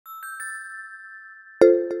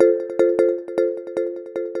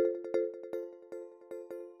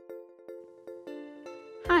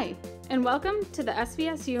and welcome to the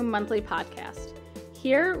SVSU Monthly Podcast.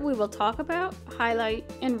 Here we will talk about, highlight,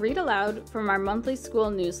 and read aloud from our monthly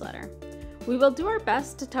school newsletter. We will do our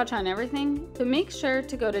best to touch on everything, but make sure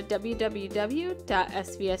to go to www.svsu.org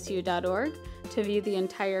to view the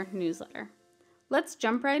entire newsletter. Let's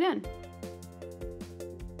jump right in.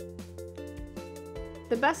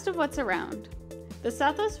 The best of what's around. The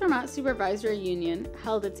Southwest Vermont Supervisory Union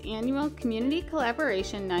held its annual Community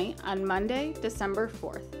Collaboration Night on Monday, December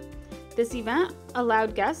 4th. This event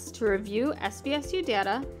allowed guests to review SVSU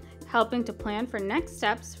data, helping to plan for next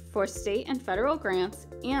steps for state and federal grants,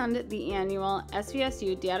 and the annual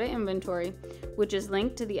SVSU Data Inventory, which is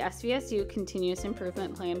linked to the SVSU Continuous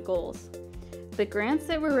Improvement Plan goals. The grants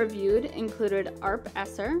that were reviewed included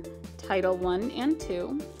ARP-ESSER, Title I and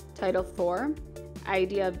II, Title IV,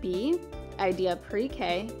 IDEA B, IDEA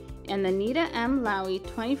Pre-K, and the Nita M. Lowy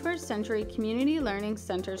 21st Century Community Learning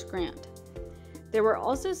Centers grant. There were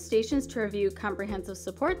also stations to review comprehensive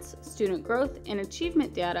supports, student growth, and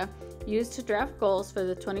achievement data used to draft goals for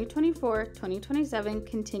the 2024-2027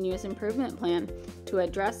 Continuous Improvement Plan to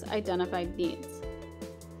address identified needs.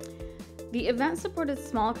 The event supported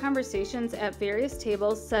small conversations at various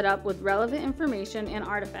tables set up with relevant information and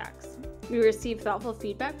artifacts. We received thoughtful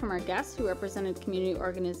feedback from our guests who represented community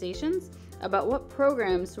organizations about what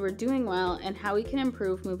programs were doing well and how we can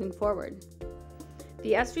improve moving forward.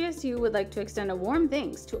 The SVSU would like to extend a warm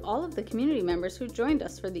thanks to all of the community members who joined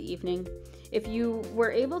us for the evening. If you were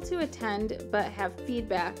able to attend but have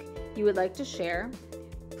feedback you would like to share,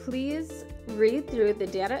 please read through the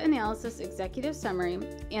data analysis executive summary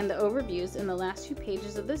and the overviews in the last few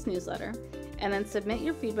pages of this newsletter, and then submit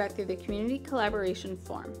your feedback through the community collaboration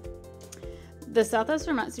form. The Southwest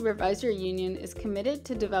Vermont Supervisory Union is committed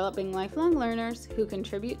to developing lifelong learners who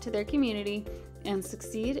contribute to their community and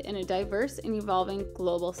succeed in a diverse and evolving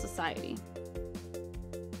global society.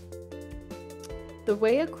 The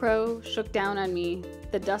way a crow shook down on me,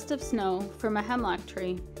 the dust of snow from a hemlock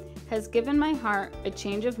tree, has given my heart a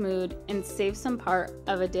change of mood and saved some part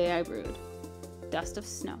of a day I brewed. Dust of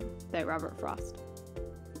Snow by Robert Frost.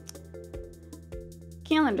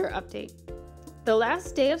 Calendar update. The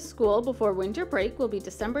last day of school before winter break will be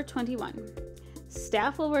December 21.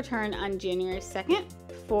 Staff will return on January 2nd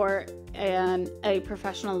for a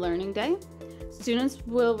professional learning day. Students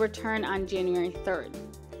will return on January 3rd.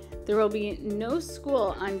 There will be no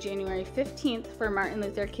school on January 15th for Martin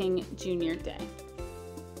Luther King Jr. Day.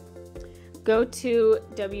 Go to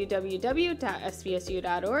www.svsu.org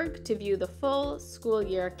to view the full school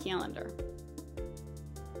year calendar.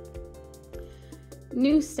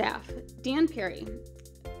 New staff, Dan Perry,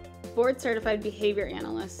 Board Certified Behavior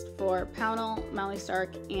Analyst for Pownell, Molly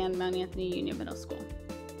Stark, and Mount Anthony Union Middle School.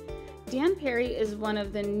 Dan Perry is one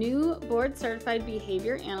of the new Board Certified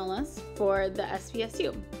Behavior Analysts for the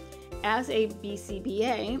SVSU. As a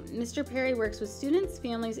BCBA, Mr. Perry works with students,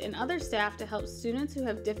 families, and other staff to help students who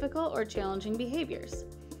have difficult or challenging behaviors.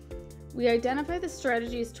 We identify the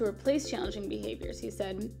strategies to replace challenging behaviors, he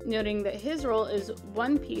said, noting that his role is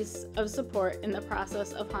one piece of support in the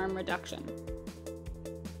process of harm reduction.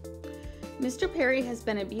 Mr. Perry has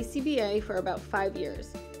been a BCBA for about 5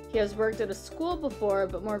 years. He has worked at a school before,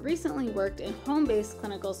 but more recently worked in home-based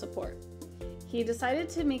clinical support. He decided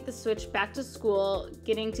to make the switch back to school,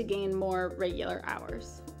 getting to gain more regular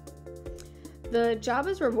hours. The job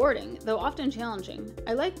is rewarding, though often challenging.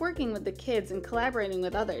 I like working with the kids and collaborating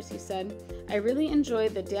with others, he said. I really enjoy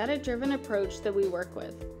the data-driven approach that we work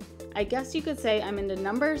with. I guess you could say I'm into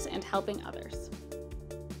numbers and helping others.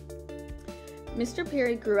 Mr.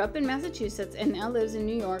 Perry grew up in Massachusetts and now lives in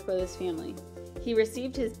New York with his family. He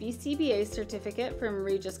received his BCBA certificate from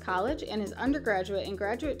Regis College and his undergraduate and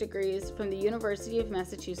graduate degrees from the University of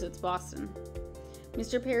Massachusetts, Boston.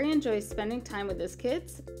 Mr. Perry enjoys spending time with his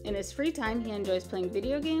kids. In his free time, he enjoys playing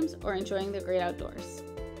video games or enjoying the great outdoors.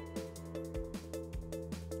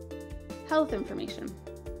 Health information.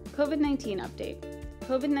 COVID-19 update.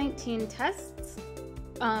 COVID-19 tests,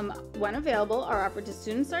 when available, are offered to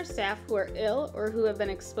students or staff who are ill or who have been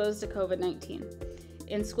exposed to COVID-19.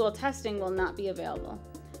 In-school testing will not be available.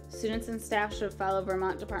 Students and staff should follow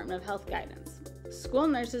Vermont Department of Health guidance. School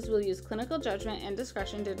nurses will use clinical judgment and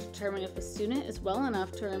discretion to determine if a student is well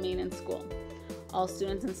enough to remain in school. All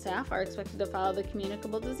students and staff are expected to follow the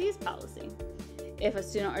communicable disease policy. If a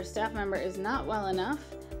student or staff member is not well enough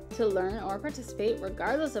to learn or participate,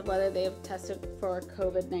 regardless of whether they have tested for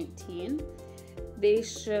COVID-19, they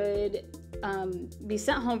should be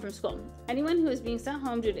sent home from school. Anyone who is being sent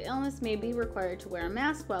home due to illness may be required to wear a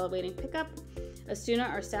mask while awaiting pickup. A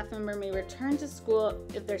student or staff member may return to school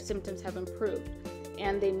if their symptoms have improved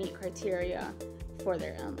and they meet criteria for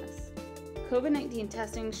their illness. COVID-19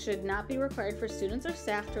 testing should not be required for students or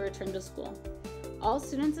staff to return to school. All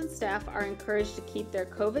students and staff are encouraged to keep their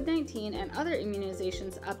COVID-19 and other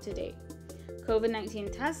immunizations up to date.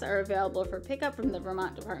 COVID-19 tests are available for pickup from the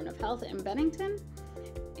Vermont Department of Health in Bennington,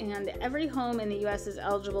 and every home in the U.S. is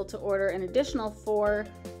eligible to order an additional 4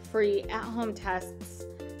 free at-home tests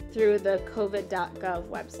through the covid.gov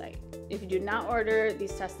website. If you do not order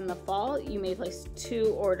these tests in the fall, you may place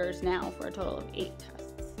 2 orders now for a total of 8 tests.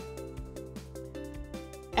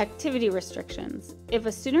 Activity restrictions. If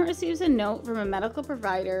a student receives a note from a medical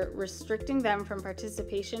provider restricting them from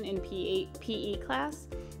participation in PE class,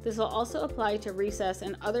 this will also apply to recess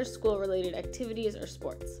and other school-related activities or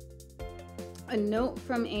sports. A note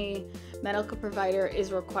from a medical provider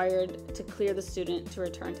is required to clear the student to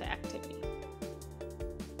return to activity.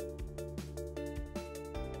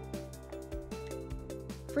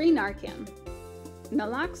 Free Narcan.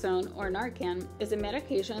 Naloxone, or Narcan, is a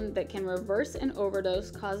medication that can reverse an overdose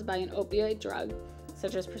caused by an opioid drug,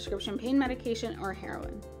 such as prescription pain medication or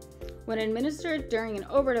heroin. When administered during an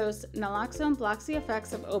overdose, naloxone blocks the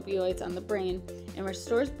effects of opioids on the brain and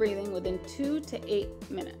restores breathing within 2 to 8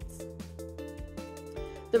 minutes.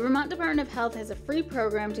 The Vermont Department of Health has a free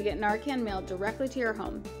program to get Narcan mailed directly to your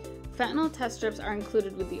home. Fentanyl test strips are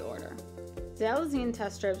included with the order. Xylazine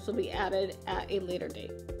test strips will be added at a later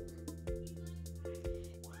date.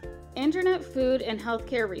 Internet, food, and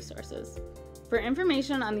healthcare resources. For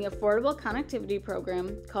information on the Affordable Connectivity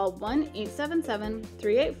Program, call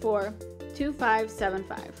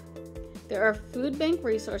 1-877-384-2575. There are food bank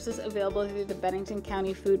resources available through the Bennington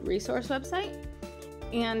County Food Resource website,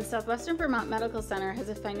 and Southwestern Vermont Medical Center has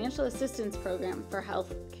a financial assistance program for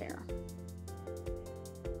health care.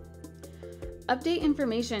 Update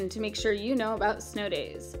information to make sure you know about snow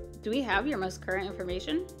days. Do we have your most current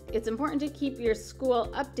information? It's important to keep your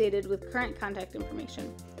school updated with current contact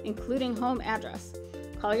information, including home address.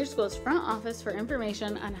 Call your school's front office for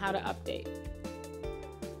information on how to update.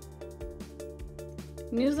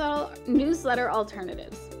 Newsletter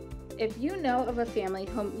alternatives. If you know of a family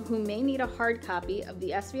who may need a hard copy of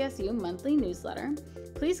the SVSU monthly newsletter,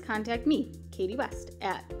 please contact me, Katie West,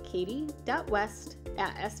 at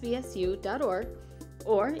katie.west@svsu.org,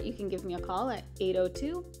 or you can give me a call at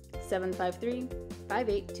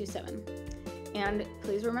 802-753-5827. And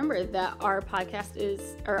please remember that our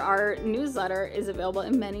our newsletter is available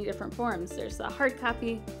in many different forms. There's the hard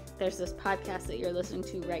copy, there's this podcast that you're listening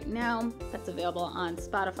to right now that's available on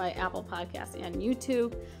Spotify, Apple Podcasts, and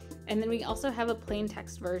YouTube. And then we also have a plain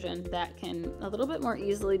text version that can a little bit more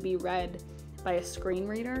easily be read by a screen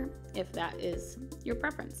reader if that is your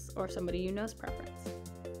preference or somebody you know's preference.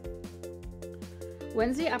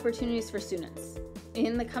 Wednesday opportunities for students.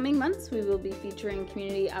 In the coming months, we will be featuring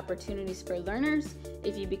community opportunities for learners.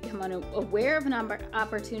 If you become aware of an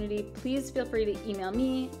opportunity, please feel free to email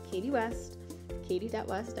me, Katie West,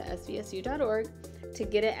 katie.west@svsu.org, to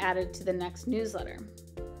get it added to the next newsletter.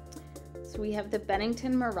 So we have the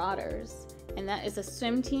Bennington Marauders, and that is a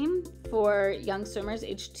swim team for young swimmers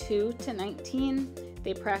aged 2 to 19.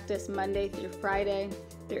 They practice Monday through Friday.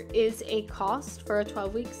 There is a cost for a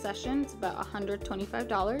 12-week session. It's about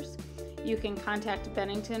 $125. You can contact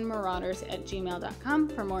benningtonmarauders@gmail.com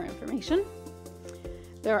for more information.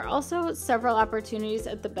 There are also several opportunities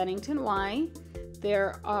at the Bennington Y.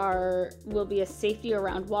 There will be a safety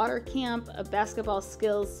around water camp, a basketball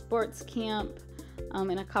skills sports camp,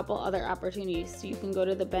 and a couple other opportunities. So you can go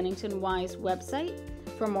to the Bennington Y's website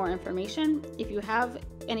for more information. If you have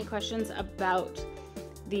any questions about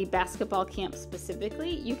the basketball camp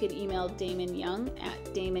specifically, you can email Damon Young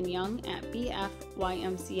at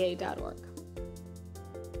damonyoung@bfymca.org.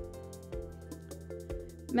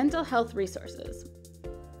 Mental health resources.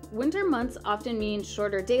 Winter months often mean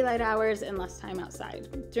shorter daylight hours and less time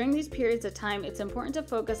outside. During these periods of time, it's important to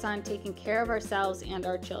focus on taking care of ourselves and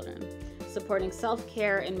our children, supporting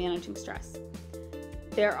self-care and managing stress.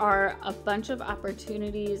 There are a bunch of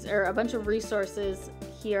opportunities or a bunch of resources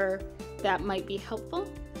here that might be helpful.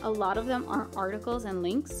 A lot of them are articles and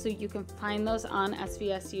links, so you can find those on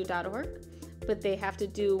svsu.org, but they have to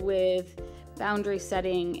do with boundary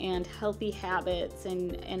setting and healthy habits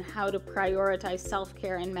and how to prioritize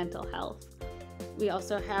self-care and mental health. We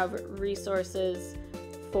also have resources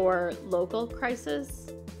for local crisis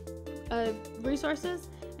resources,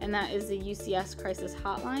 and that is the UCS Crisis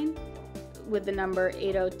Hotline with the number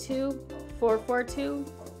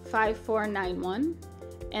 802-442-5491.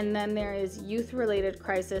 And then there is Youth-Related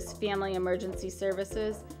Crisis Family Emergency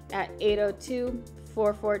Services at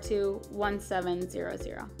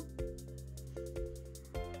 802-442-1700.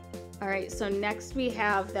 All right, so next we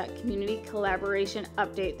have that community collaboration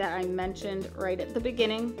update that I mentioned right at the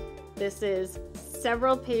beginning. This is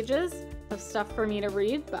several pages of stuff for me to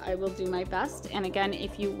read, but I will do my best. And again,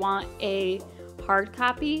 if you want a hard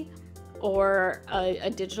copy or a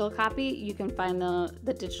digital copy, you can find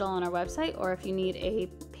the digital on our website, or if you need a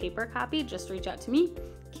paper copy, just reach out to me,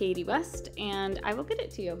 Katie West, and I will get it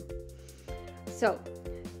to you. So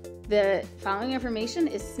the following information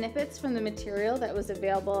is snippets from the material that was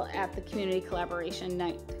available at the Community Collaboration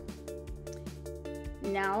Night.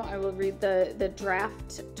 Now I will read the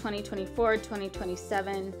draft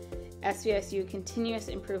 2024-2027 SVSU Continuous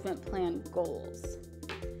Improvement Plan goals.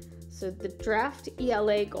 So the draft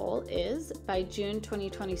ELA goal is, by June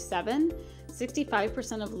 2027,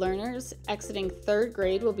 65% of learners exiting third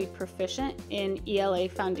grade will be proficient in ELA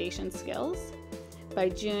foundation skills. By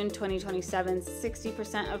June 2027,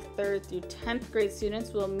 60% of 3rd through 10th grade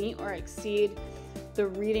students will meet or exceed the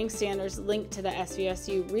reading standards linked to the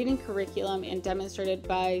SVSU reading curriculum and demonstrated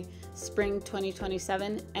by Spring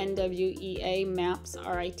 2027 NWEA MAPS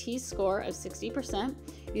RIT score of 60%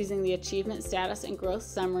 using the Achievement Status and Growth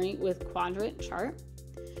Summary with Quadrant Chart.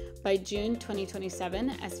 By June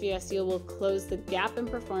 2027, SVSU will close the gap in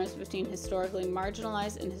performance between historically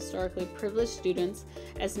marginalized and historically privileged students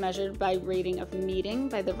as measured by rating of meeting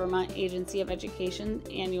by the Vermont Agency of Education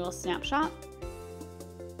Annual Snapshot.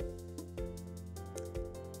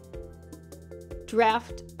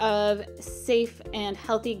 Draft of safe and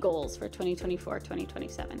healthy goals for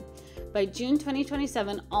 2024-2027. By June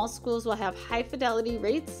 2027, all schools will have high fidelity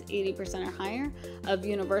rates, 80% or higher, of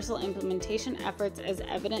universal implementation efforts as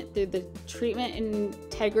evident through the Treatment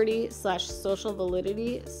Integrity/Social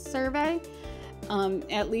Validity Survey.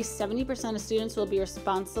 At least 70% of students will be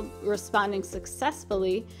responding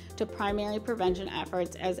successfully to primary prevention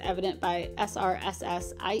efforts as evident by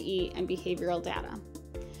SRSS, IE, and behavioral data.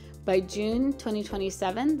 By June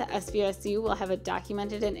 2027, the SVSU will have a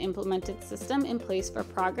documented and implemented system in place for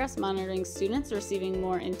progress monitoring students receiving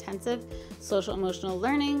more intensive social-emotional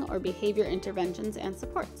learning or behavior interventions and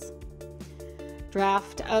supports.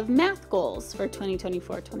 Draft of math goals for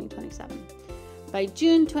 2024-2027. By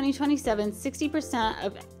June 2027, 60%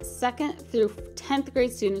 of 2nd through 10th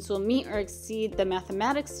grade students will meet or exceed the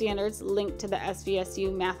mathematics standards linked to the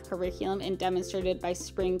SVSU math curriculum and demonstrated by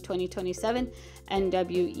Spring 2027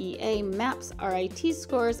 NWEA MAPS RIT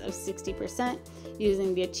scores of 60%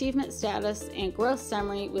 using the Achievement Status and Growth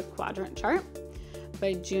Summary with Quadrant Chart.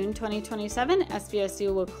 By June 2027,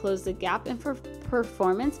 SVSU will close the gap in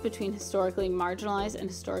performance between historically marginalized and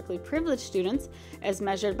historically privileged students as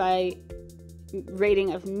measured by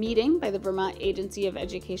rating of meeting by the Vermont Agency of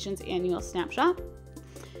Education's Annual Snapshot.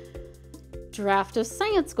 Draft of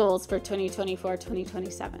science goals for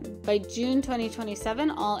 2024-2027. By June 2027,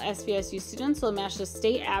 all SVSU students will match the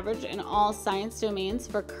state average in all science domains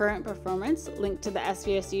for current performance linked to the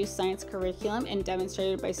SVSU science curriculum and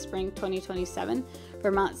demonstrated by Spring 2027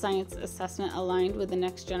 Vermont Science Assessment aligned with the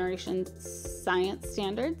next generation science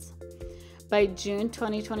standards. By June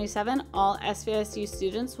 2027, all SVSU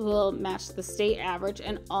students will match the state average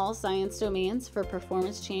in all science domains for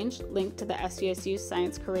performance change linked to the SVSU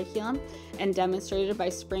science curriculum and demonstrated by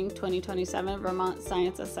Spring 2027 Vermont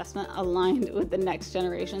Science Assessment aligned with the next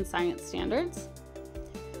generation science standards.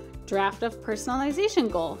 Draft of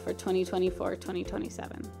personalization goal for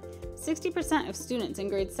 2024-2027. 60% of students in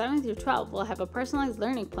grades 7 through 12 will have a personalized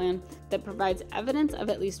learning plan that provides evidence of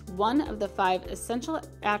at least one of the 5 essential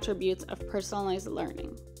attributes of personalized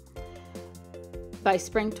learning by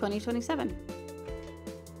Spring 2027.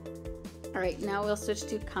 All right, now we'll switch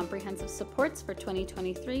to comprehensive supports for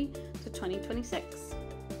 2023 to 2026.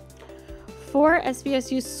 4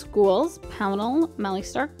 SVSU schools, Pownell, Molly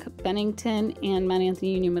Stark, Bennington, and Mount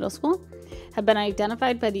Anthony Union Middle School, have been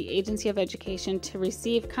identified by the Agency of Education to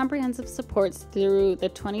receive comprehensive supports through the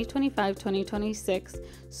 2025-2026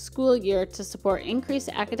 school year to support increased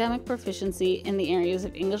academic proficiency in the areas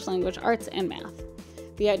of English language arts and math.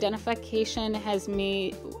 The identification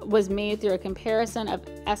was made through a comparison of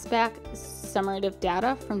SBAC summative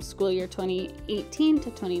data from school year 2018 to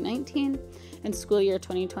 2019 and school year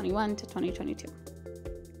 2021 to 2022.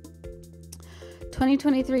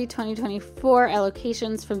 2023-2024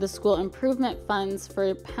 allocations from the school improvement funds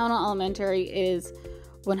for Pownell Elementary is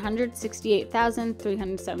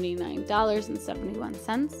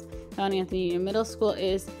 $168,379.71. Mount Anthony Union Middle School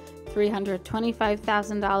is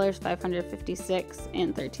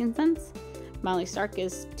 $325,556.13. Molly Stark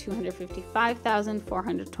is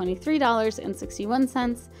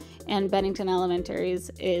 $255,423.61, and Bennington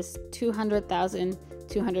Elementary's is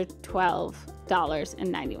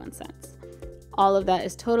 $200,212.91. All of that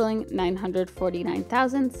is totaling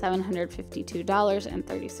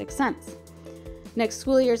 $949,752.36. Next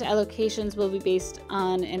school year's allocations will be based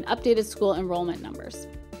on an updated school enrollment numbers.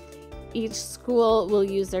 Each school will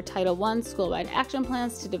use their Title I school-wide action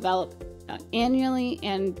plans to develop annually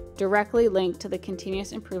and directly linked to the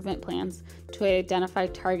continuous improvement plans to identify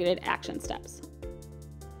targeted action steps.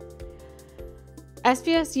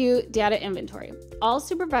 SVSU data inventory. All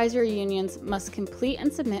supervisory unions must complete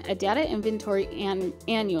and submit a data inventory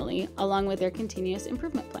annually along with their continuous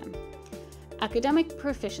improvement plan. Academic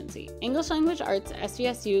proficiency. English Language Arts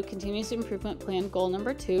SVSU Continuous Improvement Plan Goal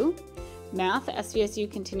Number 2. Math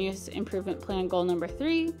SVSU Continuous Improvement Plan Goal Number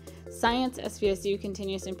 3. Science SVSU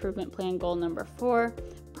Continuous Improvement Plan Goal Number 4.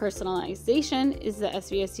 Personalization is the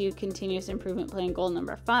SVSU Continuous Improvement Plan Goal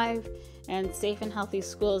Number 5. And Safe and Healthy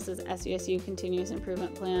Schools is SVSU Continuous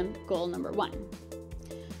Improvement Plan Goal Number 1.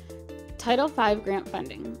 Title V grant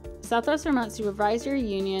funding. Southwest Vermont Supervisory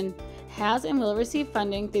Union has and will receive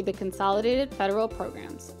funding through the consolidated federal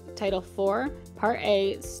programs. Title IV, Part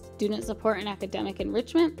A, Student Support and Academic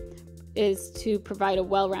Enrichment, is to provide a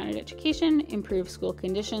well-rounded education, improve school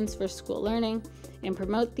conditions for school learning, and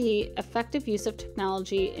promote the effective use of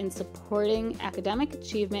technology in supporting academic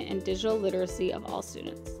achievement and digital literacy of all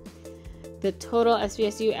students. The total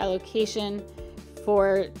SVSU allocation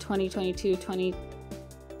for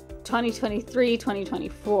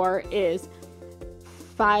 2023-2024 is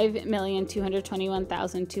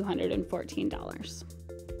 $5,221,214.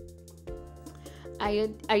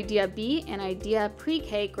 Idea B and Idea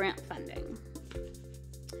Pre-K grant funding.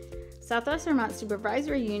 Southwest Vermont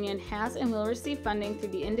Supervisory Union has and will receive funding through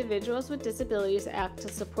the Individuals with Disabilities Act to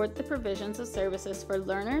support the provisions of services for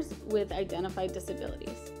learners with identified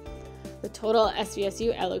disabilities. The total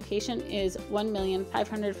SVSU allocation is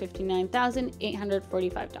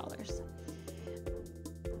 $1,559,845.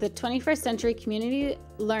 The 21st Century Community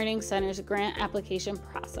Learning Center's grant application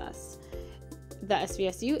process. The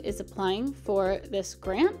SVSU is applying for this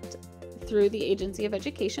grant through the Agency of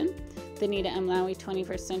Education. The Nita M. Lowey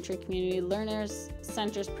 21st Century Community Learners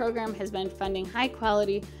Center's program has been funding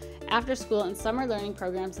high-quality after-school and summer learning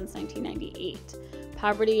programs since 1998.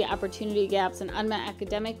 Poverty, opportunity gaps, and unmet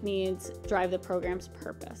academic needs drive the program's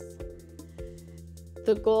purpose.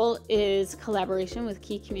 The goal is collaboration with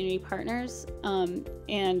key community partners, and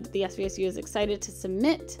the SVSU is excited to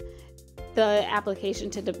submit the application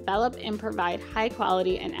to develop and provide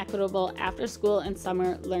high-quality and equitable after-school and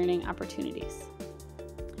summer learning opportunities.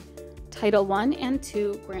 Title I and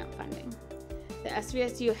II grant funding. The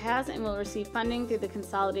SVSU has and will receive funding through the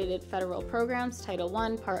consolidated federal programs, Title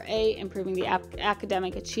I, Part A, Improving the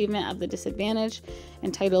Academic Achievement of the Disadvantaged,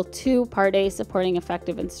 and Title II, Part A, Supporting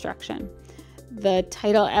Effective Instruction. The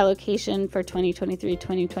title allocation for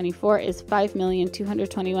 2023-2024 is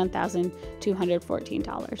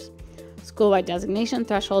 $5,221,214. School-wide designation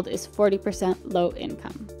threshold is 40% low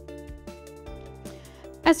income.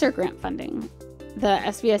 ESSER grant funding. The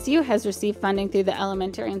SVSU has received funding through the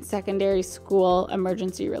Elementary and Secondary School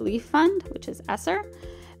Emergency Relief Fund, which is ESSER.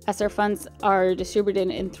 ESSER funds are distributed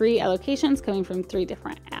in 3 allocations coming from 3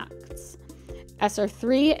 different acts. ESSER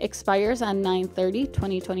 3 expires on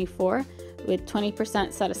 9/30/2024 with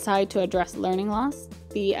 20% set aside to address learning loss.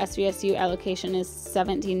 The SVSU allocation is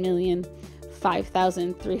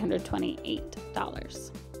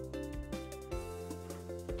 $17,005,328.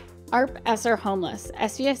 ARP ESSER Homeless.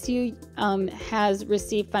 SVSU has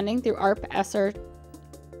received funding through ARP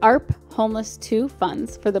Homeless 2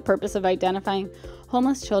 funds for the purpose of identifying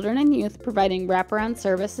homeless children and youth, providing wraparound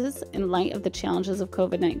services in light of the challenges of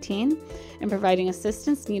COVID-19, and providing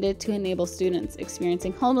assistance needed to enable students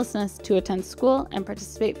experiencing homelessness to attend school and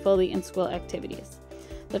participate fully in school activities.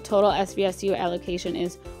 The total SVSU allocation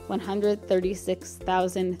is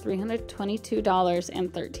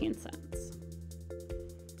 $136,322.13.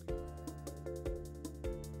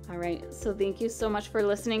 All right, so thank you so much for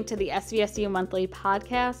listening to the SVSU Monthly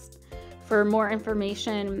Podcast. For more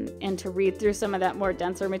information and to read through some of that more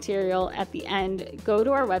denser material at the end, go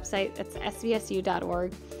to our website. It's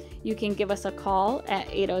svsu.org. You can give us a call at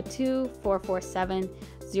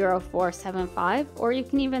 802-447-0475, or you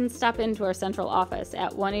can even stop into our central office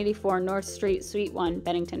at 184 North Street, Suite 1,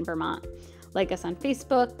 Bennington, Vermont. Like us on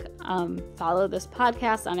Facebook, follow this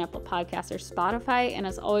podcast on Apple Podcasts or Spotify, and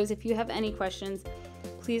as always, if you have any questions,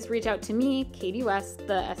 please reach out to me, Katie West,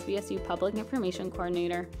 the SVSU Public Information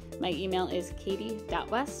Coordinator. My email is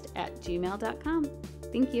katie.west@gmail.com.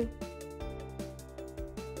 Thank you.